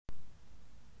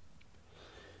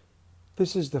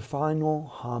This is the final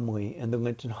homily in the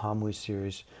Lenten homily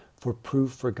series for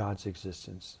Proof for God's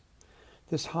Existence.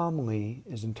 This homily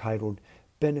is entitled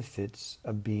Benefits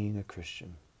of Being a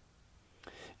Christian.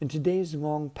 In today's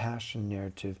long passion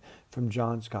narrative from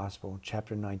John's Gospel,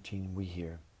 chapter 19, we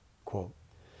hear, quote,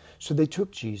 "So they took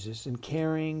Jesus, and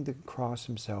carrying the cross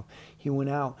himself, he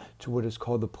went out to what is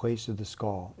called the place of the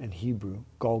skull, in Hebrew,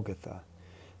 Golgotha.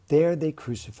 There they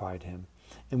crucified him,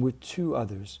 and with two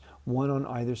others, one on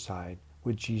either side,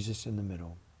 with Jesus in the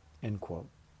middle." End quote.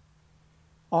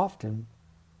 Often,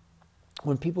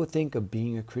 when people think of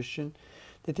being a Christian,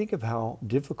 they think of how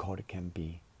difficult it can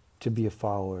be to be a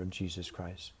follower of Jesus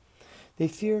Christ. They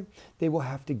fear they will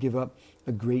have to give up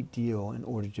a great deal in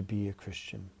order to be a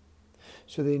Christian.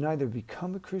 So they neither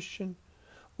become a Christian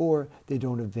or they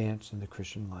don't advance in the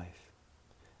Christian life.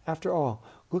 After all,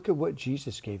 look at what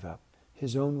Jesus gave up,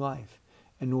 his own life,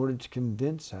 in order to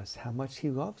convince us how much he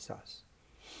loves us.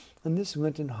 In this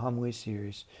Lenten homily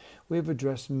series, we have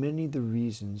addressed many of the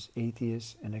reasons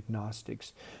atheists and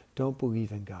agnostics don't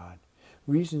believe in God.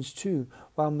 Reasons, too,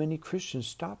 why many Christians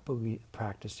stop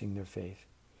practicing their faith.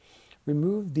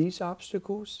 Remove these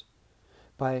obstacles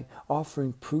by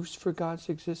offering proofs for God's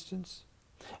existence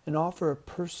and offer a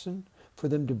person for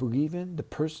them to believe in, the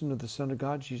person of the Son of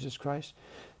God, Jesus Christ,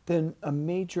 then a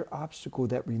major obstacle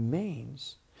that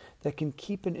remains that can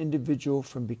keep an individual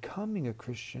from becoming a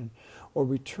Christian or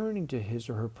returning to his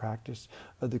or her practice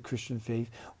of the Christian faith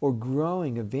or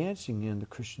growing, advancing in the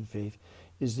Christian faith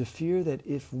is the fear that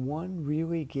if one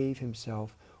really gave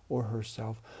himself or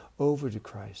herself over to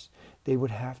Christ, they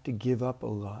would have to give up a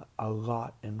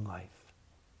lot in life,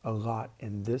 a lot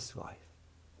in this life.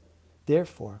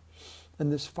 Therefore, in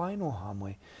this final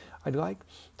homily, I'd like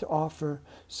to offer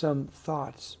some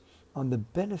thoughts on the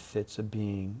benefits of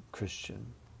being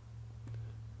Christian.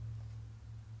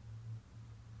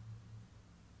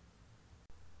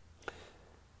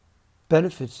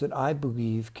 Benefits that I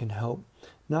believe can help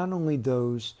not only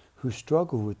those who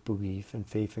struggle with belief and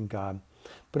faith in God,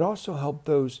 but also help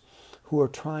those who are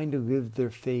trying to live their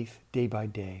faith day by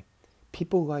day.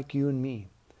 People like you and me.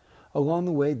 Along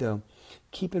the way, though,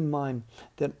 keep in mind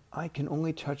that I can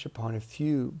only touch upon a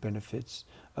few benefits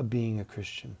of being a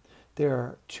Christian. There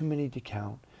are too many to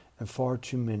count and far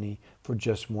too many for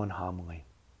just one homily.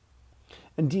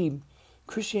 Indeed,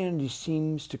 Christianity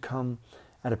seems to come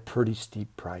at a pretty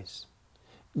steep price.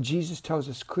 Jesus tells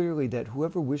us clearly that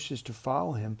whoever wishes to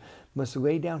follow him must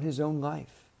lay down his own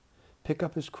life, pick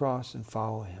up his cross, and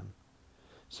follow him.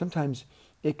 Sometimes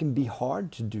it can be hard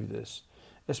to do this,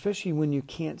 especially when you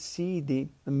can't see the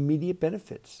immediate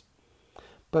benefits.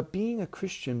 But being a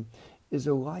Christian is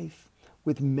a life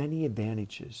with many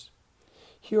advantages.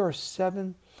 Here are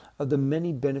 7 of the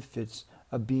many benefits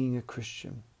of being a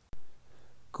Christian,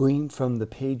 gleaned from the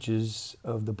pages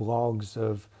of the blogs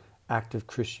of Active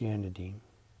Christianity.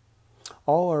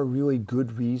 All are really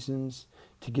good reasons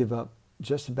to give up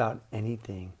just about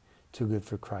anything to live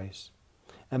for Christ,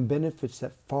 and benefits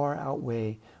that far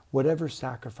outweigh whatever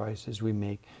sacrifices we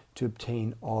make to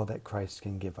obtain all that Christ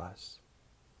can give us.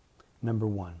 Number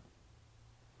 1,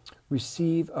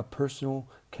 receive a personal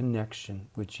connection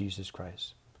with Jesus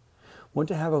Christ. Want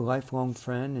to have a lifelong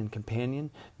friend and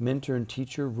companion, mentor and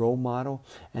teacher, role model,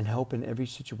 and help in every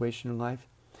situation in life?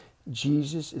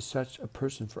 Jesus is such a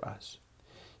person for us.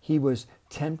 He was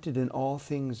tempted in all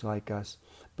things like us,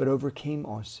 but overcame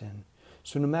our sin.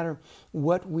 So no matter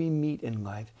what we meet in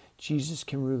life, Jesus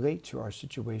can relate to our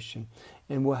situation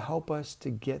and will help us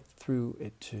to get through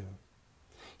it too.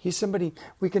 He's somebody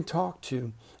we can talk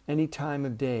to any time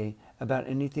of day about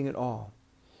anything at all.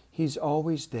 He's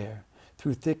always there,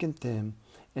 through thick and thin,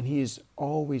 and he is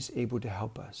always able to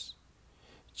help us.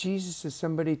 Jesus is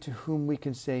somebody to whom we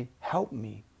can say, "Help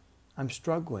me. I'm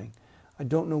struggling. I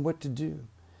don't know what to do."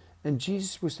 And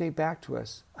Jesus will say back to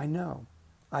us, "I know.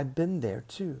 I've been there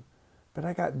too. But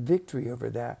I got victory over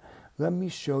that. Let me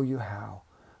show you how.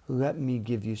 Let me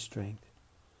give you strength."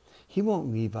 He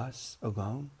won't leave us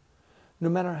alone. No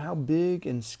matter how big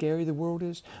and scary the world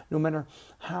is, no matter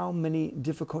how many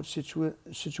difficult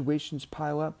situations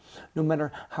pile up, no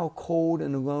matter how cold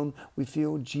and alone we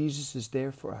feel, Jesus is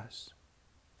there for us.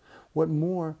 What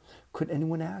more could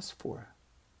anyone ask for?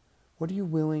 What are you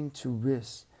willing to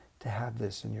risk to have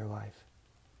this in your life?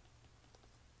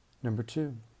 Number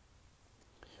 2,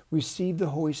 receive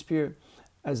the Holy Spirit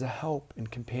as a help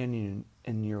and companion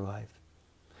in your life.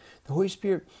 The Holy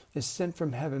Spirit is sent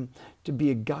from heaven to be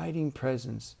a guiding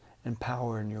presence and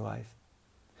power in your life.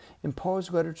 In Paul's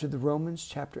letter to the Romans,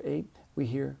 chapter 8, we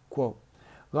hear, quote,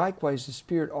 "Likewise, the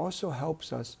Spirit also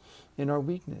helps us in our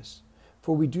weakness.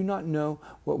 For we do not know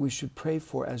what we should pray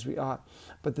for as we ought,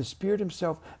 but the Spirit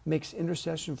himself makes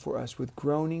intercession for us with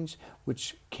groanings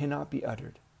which cannot be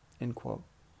uttered. End quote.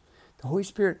 The Holy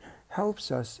Spirit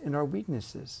helps us in our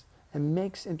weaknesses and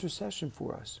makes intercession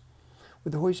for us.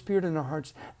 With the Holy Spirit in our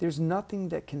hearts, there's nothing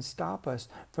that can stop us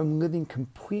from living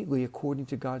completely according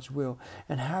to God's will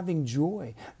and having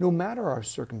joy, no matter our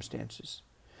circumstances.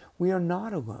 We are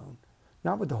not alone,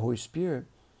 not with the Holy Spirit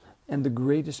and the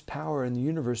greatest power in the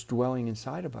universe dwelling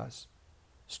inside of us.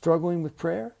 Struggling with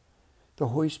prayer? The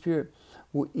Holy Spirit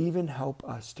will even help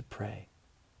us to pray.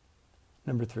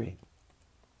 Number 3,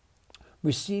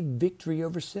 receive victory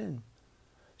over sin.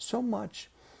 So much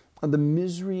of the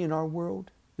misery in our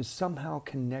world is somehow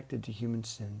connected to human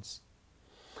sins.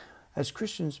 As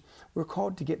Christians, we're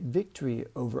called to get victory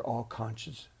over all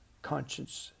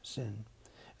conscious sin.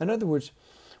 In other words,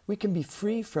 we can be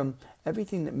free from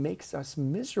everything that makes us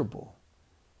miserable.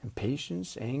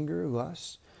 Impatience, anger,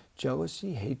 lust,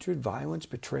 jealousy, hatred, violence,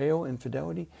 betrayal,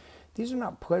 infidelity. These are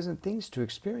not pleasant things to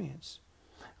experience.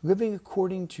 Living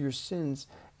according to your sins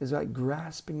is like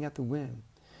grasping at the wind.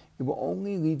 It will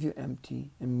only leave you empty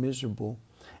and miserable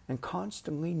and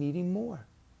constantly needing more.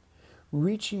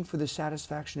 Reaching for the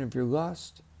satisfaction of your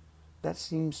lust, that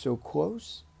seems so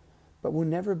close, but will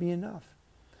never be enough.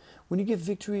 When you get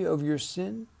victory over your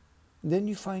sin, then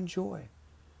you find joy,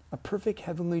 a perfect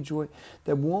heavenly joy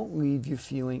that won't leave you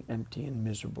feeling empty and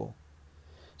miserable.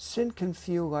 Sin can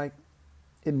feel like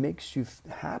it makes you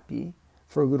happy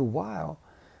for a little while,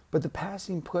 but the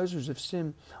passing pleasures of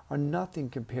sin are nothing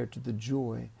compared to the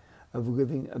joy of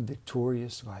living a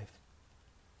victorious life.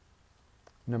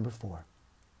 Number 4,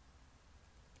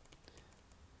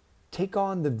 take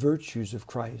on the virtues of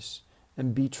Christ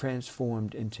and be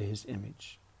transformed into his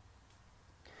image.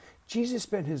 Jesus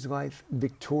spent his life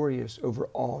victorious over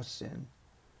all sin.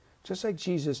 Just like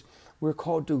Jesus, we're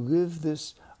called to live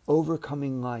this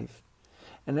overcoming life.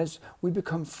 And as we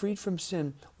become freed from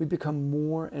sin, we become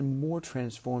more and more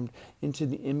transformed into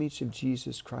the image of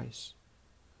Jesus Christ.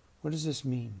 What does this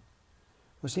mean?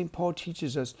 Well, St. Paul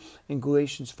teaches us in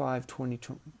Galatians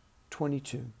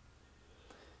 5:22,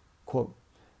 quote,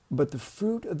 "But the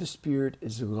fruit of the Spirit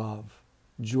is love,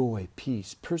 joy,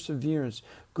 peace, perseverance,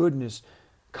 goodness,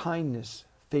 kindness,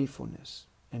 faithfulness,"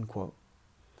 end quote.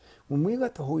 When we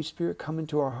let the Holy Spirit come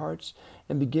into our hearts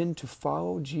and begin to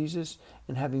follow Jesus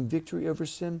and having victory over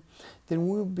sin, then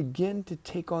we'll begin to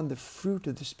take on the fruit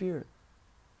of the Spirit.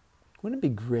 Wouldn't it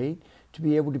be great to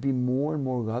be able to be more and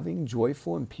more loving,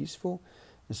 joyful, and peaceful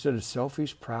instead of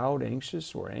selfish, proud,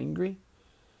 anxious, or angry?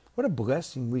 What a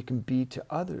blessing we can be to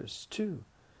others too,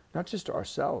 not just to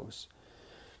ourselves.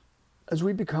 As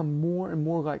we become more and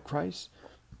more like Christ,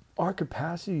 our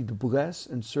capacity to bless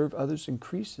and serve others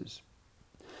increases.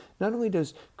 Not only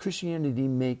does Christianity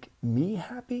make me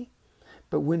happy,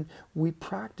 but when we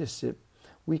practice it,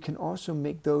 we can also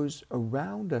make those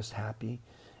around us happy,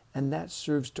 and that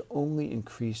serves to only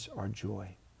increase our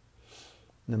joy.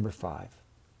 Number 5,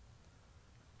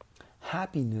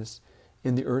 happiness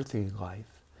in the earthly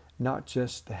life, not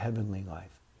just the heavenly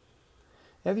life.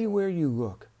 Everywhere you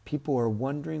look, people are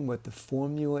wondering what the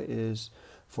formula is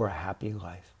for a happy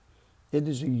life. It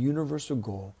is a universal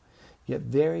goal, yet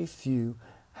very few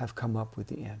have come up with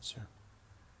the answer.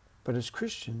 But as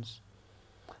Christians,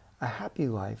 a happy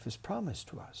life is promised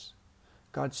to us.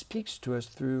 God speaks to us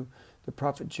through the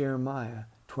prophet Jeremiah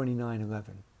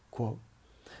 29:11, quote,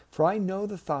 "For I know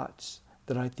the thoughts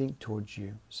that I think towards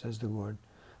you, says the Lord,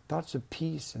 thoughts of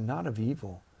peace and not of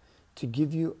evil, to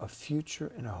give you a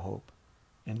future and a hope,"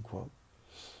 end quote.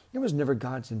 It was never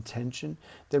God's intention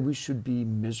that we should be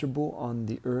miserable on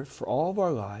the earth for all of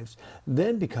our lives,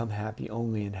 then become happy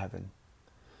only in heaven.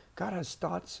 God has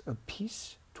thoughts of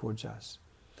peace towards us.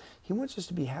 He wants us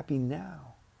to be happy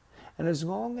now. And as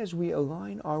long as we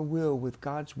align our will with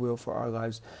God's will for our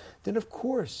lives, then of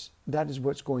course that is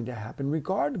what's going to happen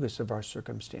regardless of our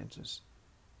circumstances.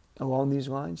 Along these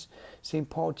lines, St.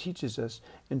 Paul teaches us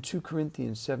in 2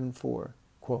 Corinthians 7:4,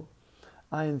 quote,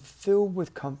 "I am filled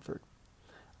with comfort.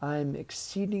 I am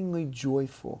exceedingly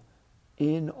joyful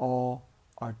in all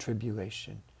our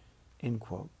tribulation," end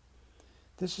quote.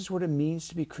 This is what it means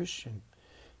to be Christian,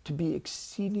 to be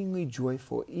exceedingly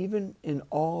joyful even in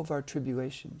all of our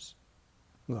tribulations.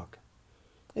 Look,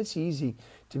 it's easy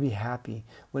to be happy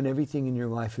when everything in your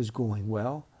life is going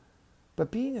well, but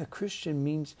being a Christian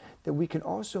means that we can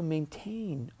also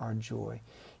maintain our joy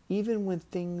even when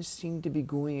things seem to be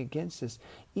going against us,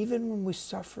 even when we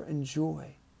suffer in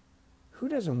joy. Who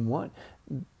doesn't want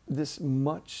this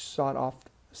much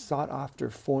sought after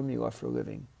formula for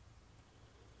living?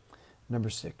 Number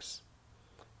 6,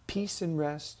 peace and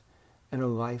rest and a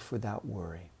life without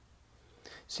worry.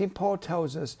 St. Paul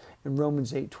tells us in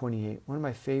Romans 8:28, one of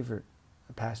my favorite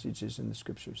passages in the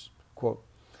scriptures, quote,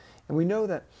 "And we know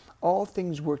that all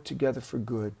things work together for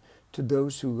good to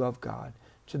those who love God,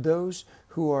 to those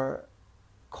who are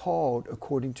called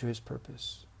according to his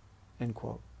purpose," end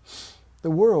quote.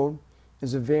 The world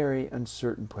is a very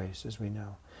uncertain place, as we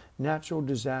know. Natural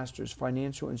disasters,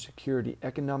 financial insecurity,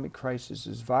 economic crises,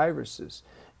 viruses,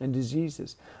 and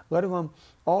diseases, let alone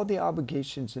all the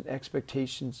obligations and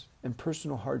expectations and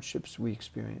personal hardships we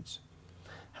experience.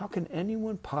 How can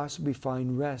anyone possibly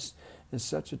find rest in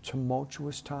such a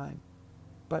tumultuous time?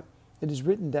 But it is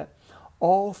written that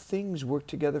all things work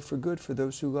together for good for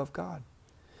those who love God.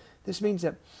 This means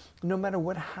that no matter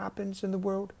what happens in the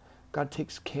world, God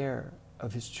takes care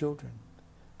of his children.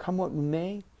 Come what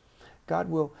may, God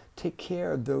will take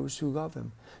care of those who love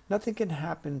him. Nothing can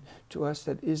happen to us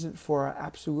that isn't for our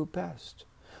absolute best.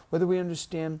 Whether we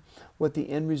understand what the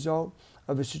end result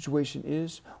of a situation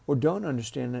is or don't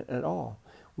understand it at all,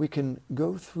 we can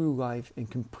go through life in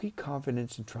complete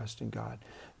confidence and trust in God,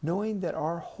 knowing that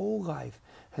our whole life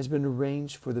has been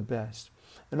arranged for the best.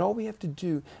 And all we have to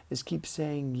do is keep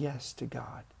saying yes to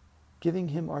God, giving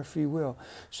him our free will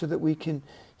so that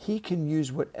he can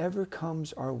use whatever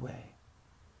comes our way.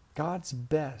 God's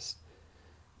best.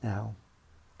 Now,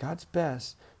 God's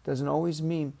best doesn't always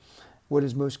mean what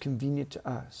is most convenient to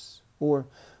us or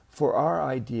for our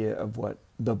idea of what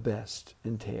the best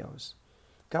entails.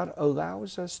 God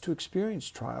allows us to experience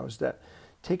trials that,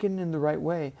 taken in the right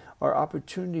way, are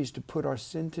opportunities to put our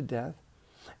sin to death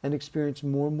and experience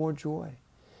more and more joy.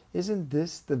 Isn't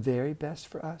this the very best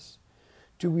for us?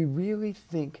 Do we really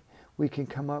think we can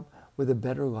come up with a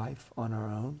better life on our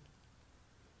own?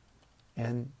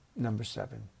 And number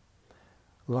 7,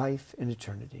 life in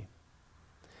eternity.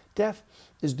 Death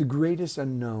is the greatest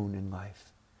unknown in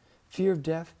life. Fear of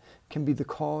death can be the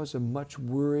cause of much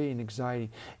worry and anxiety,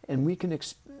 and we can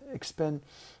expend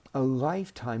a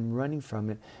lifetime running from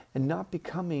it and not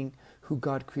becoming who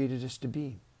God created us to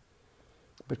be.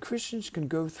 But Christians can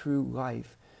go through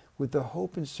life with the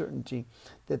hope and certainty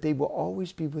that they will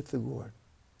always be with the Lord.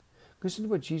 Listen to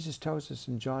what Jesus tells us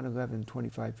in John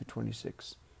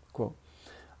 11:25-26. Quote,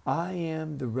 "I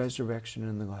am the resurrection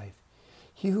and the life.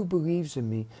 He who believes in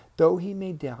me, though he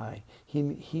may die,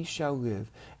 he shall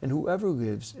live. And whoever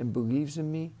lives and believes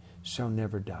in me shall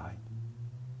never die."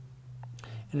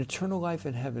 An eternal life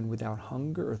in heaven without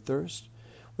hunger or thirst,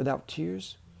 without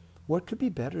tears, what could be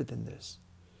better than this?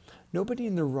 Nobody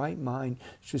in their right mind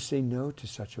should say no to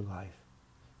such a life.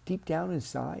 Deep down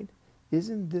inside,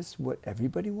 isn't this what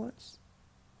everybody wants?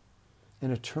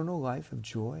 An eternal life of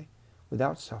joy,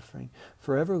 without suffering,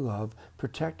 forever love,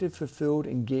 protected, fulfilled,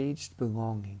 engaged,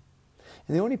 belonging.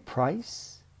 And the only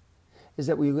price is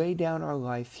that we lay down our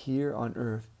life here on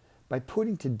earth by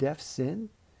putting to death sin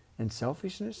and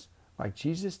selfishness like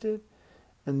Jesus did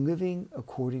and living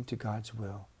according to God's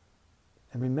will.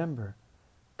 And remember,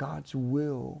 God's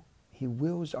will, he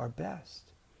wills our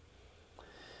best.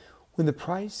 When the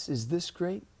price is this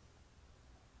great,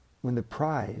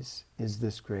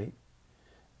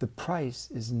 the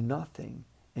price is nothing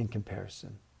in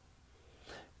comparison.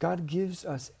 God gives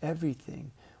us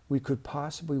everything we could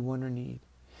possibly want or need.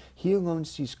 He alone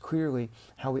sees clearly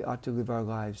how we ought to live our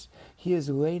lives. He has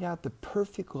laid out the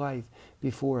perfect life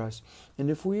before us.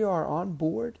 And if we are on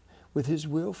board with his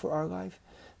will for our life,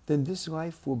 then this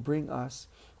life will bring us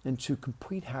into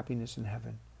complete happiness in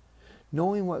heaven.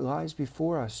 Knowing what lies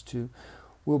before us too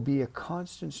will be a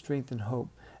constant strength and hope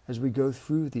as we go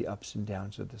through the ups and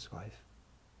downs of this life.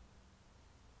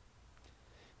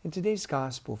 In today's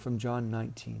gospel from John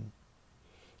 19,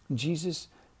 Jesus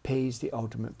pays the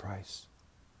ultimate price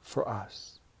for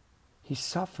us. He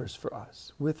suffers for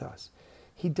us, with us.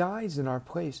 He dies in our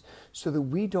place so that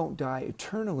we don't die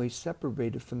eternally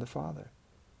separated from the Father.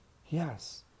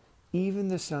 Yes, even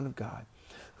the Son of God,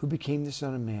 who became the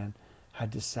Son of Man,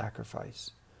 had to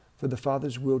sacrifice for the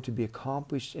Father's will to be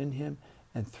accomplished in him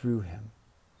and through him.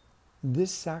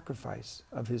 This sacrifice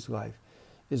of his life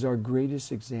is our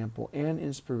greatest example and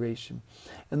inspiration,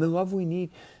 and the love we need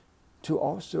to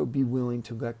also be willing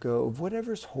to let go of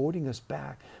whatever's holding us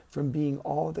back from being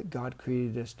all that God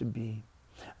created us to be,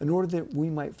 in order that we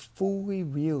might fully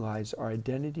realize our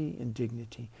identity and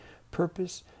dignity,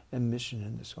 purpose and mission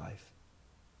in this life.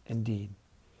 Indeed,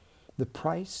 the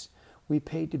price we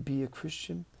pay to be a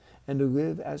Christian and to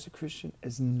live as a Christian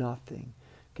is nothing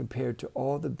compared to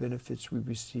all the benefits we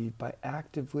receive by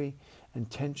actively,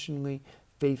 intentionally,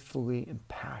 faithfully, and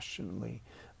passionately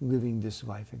living this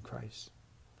life in Christ.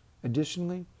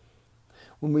 Additionally,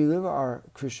 when we live our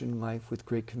Christian life with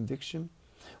great conviction,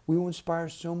 we will inspire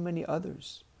so many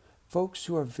others, folks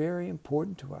who are very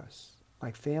important to us,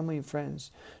 like family and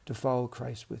friends, to follow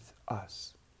Christ with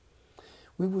us.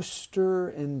 We will stir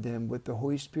in them what the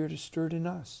Holy Spirit has stirred in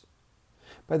us.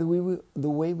 By the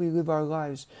way we live our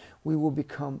lives, we will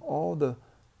become all the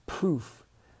proof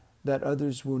that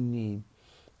others will need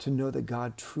to know that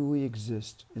God truly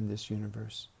exists in this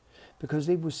universe. Because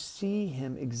they will see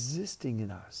Him existing in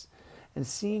us. And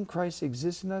seeing Christ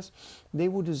exist in us, they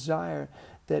will desire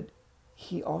that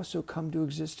He also come to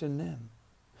exist in them.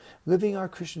 Living our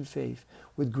Christian faith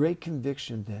with great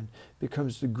conviction then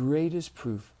becomes the greatest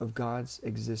proof of God's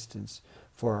existence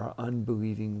for our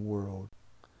unbelieving world.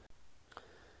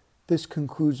 This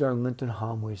concludes our Lenten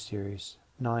Homily series,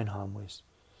 9 homilies.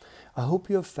 I hope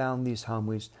you have found these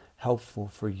homilies helpful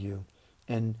for you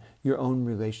and your own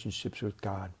relationships with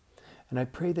God. And I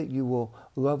pray that you will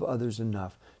love others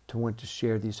enough to want to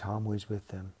share these homilies with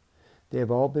them. They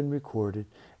have all been recorded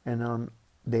and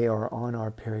they are on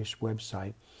our parish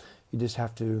website. You just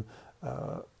have to,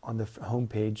 on the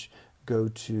homepage, go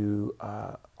to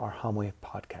our homily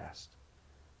podcast.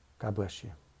 God bless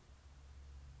you.